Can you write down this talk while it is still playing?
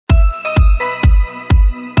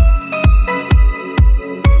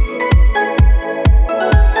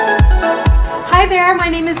there, my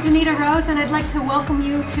name is Donita Rose and I'd like to welcome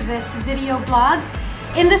you to this video blog.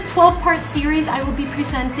 In this 12-part series, I will be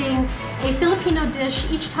presenting a Filipino dish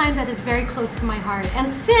each time that is very close to my heart. And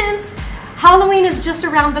since Halloween is just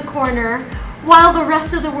around the corner, while the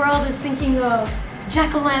rest of the world is thinking of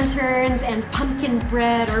jack-o'-lanterns and pumpkin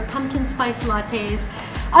bread or pumpkin spice lattes,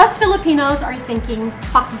 us Filipinos are thinking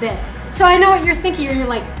Pinakbet. So I know what you're thinking, you're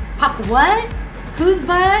like, Pak what? Whose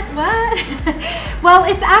butt? What? Well,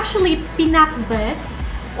 it's actually Pinakbet,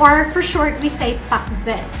 or for short we say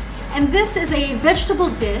Pinakbet. And this is a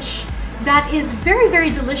vegetable dish that is very,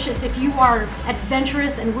 very delicious if you are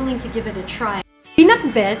adventurous and willing to give it a try.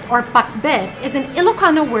 Pinakbet or Pinakbet is an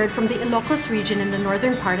Ilocano word from the Ilocos region in the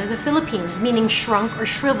northern part of the Philippines, meaning shrunk or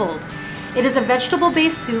shriveled. It is a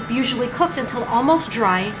vegetable-based soup usually cooked until almost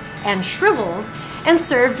dry and shriveled and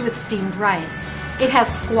served with steamed rice. It has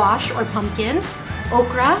squash or pumpkin,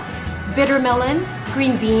 okra, bitter melon,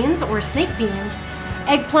 green beans or snake beans,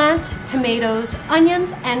 eggplant, tomatoes,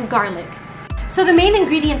 onions, and garlic. So the main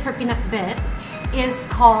ingredient for Pinakbet is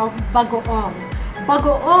called bagoong.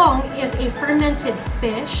 Bagoong is a fermented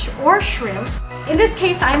fish or shrimp. In this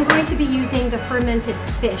case, I'm going to be using the fermented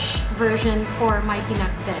fish version for my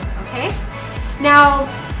Pinakbet, okay? Now,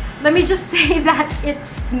 let me just say that it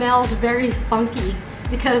smells very funky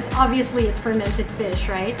because obviously it's fermented fish,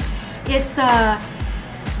 right? It's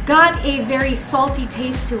got a very salty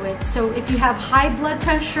taste to it, so if you have high blood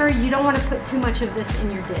pressure, you don't want to put too much of this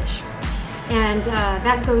in your dish. And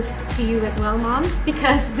that goes to you as well, Mom,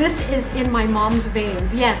 because this is in my mom's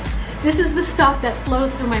veins. Yes, this is the stuff that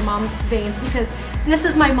flows through my mom's veins because this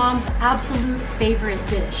is my mom's absolute favorite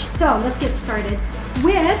dish. So let's get started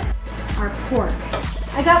with our pork.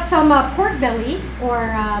 I got some pork belly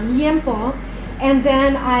or liempo, and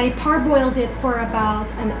then I parboiled it for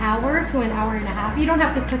about an hour to an hour and a half. You don't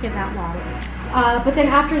have to cook it that long. But then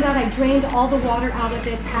after that, I drained all the water out of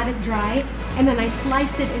it, pat it dry, and then I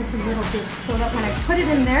sliced it into little bits so that when I put it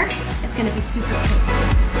in there, it's gonna be super tasty.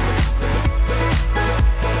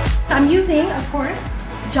 I'm using, of course,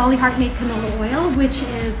 Jolly Heartmate Canola Oil, which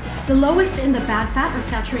is the lowest in the bad fat or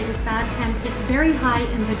saturated fat, and it's very high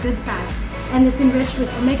in the good fats. And it's enriched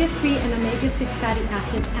with omega-3 and omega-6 fatty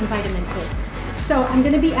acids and vitamin K. So I'm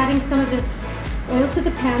gonna be adding some of this oil to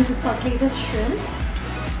the pan to saute this shrimp.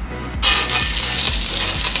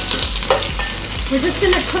 We're just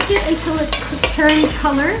gonna cook it until it turns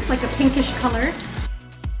color, like a pinkish color.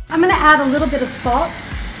 I'm gonna add a little bit of salt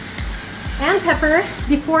and pepper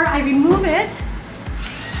before I remove it.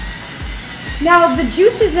 Now the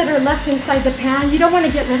juices that are left inside the pan, you don't want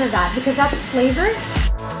to get rid of that because that's flavor.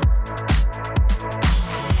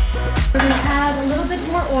 We're gonna add a little bit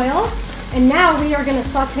more oil, and now we are gonna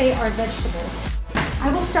saute our vegetables.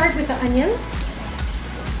 I will start with the onions.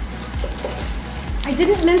 I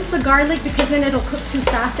didn't mince the garlic because then it'll cook too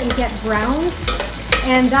fast and get browned,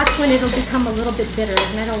 and that's when it'll become a little bit bitter,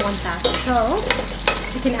 and I don't want that. So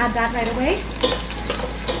you can add that right away.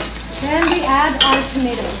 Then we add our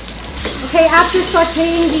tomatoes. Okay, after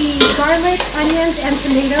sauteing the garlic, onions, and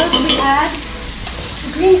tomatoes, we add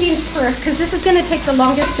the green beans first because this is going to take the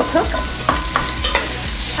longest to cook.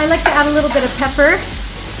 I like to add a little bit of pepper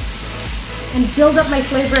and build up my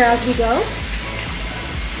flavor as we go.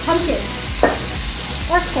 Pumpkin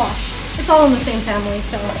or squash. It's all in the same family,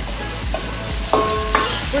 so.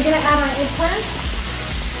 We're gonna add our eggplant.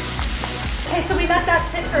 Okay, so we let that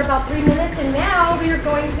sit for about 3 minutes, and now we are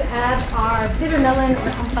going to add our bitter melon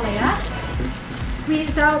or ampalaya.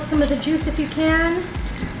 Squeeze out some of the juice if you can.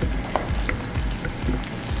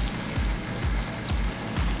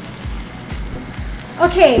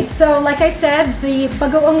 Okay, so like I said, the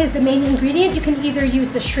bagoong is the main ingredient. You can either use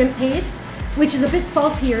the shrimp paste, which is a bit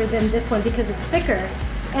saltier than this one because it's thicker.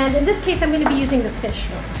 And in this case, I'm going to be using the fish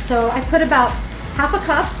one. So I put about half a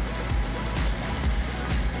cup.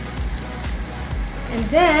 And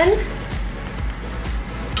then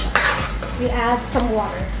we add some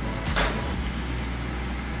water.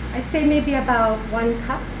 I'd say maybe about 1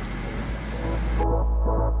 cup.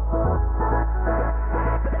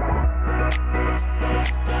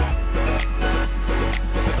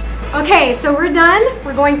 Okay, so we're done.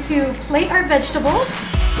 We're going to plate our vegetables.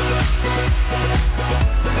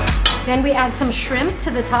 Then we add some shrimp to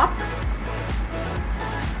the top.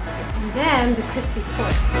 And then the crispy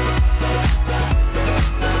pork.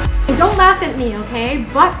 And don't laugh at me, okay?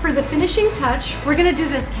 But for the finishing touch, we're gonna do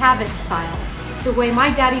this Cabot style. The way my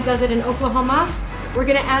daddy does it in Oklahoma. We're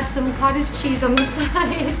gonna add some cottage cheese on the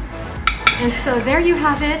side. And so there you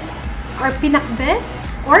have it, our Pinakbet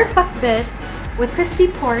or Pinakbet with crispy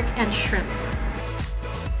pork and shrimp.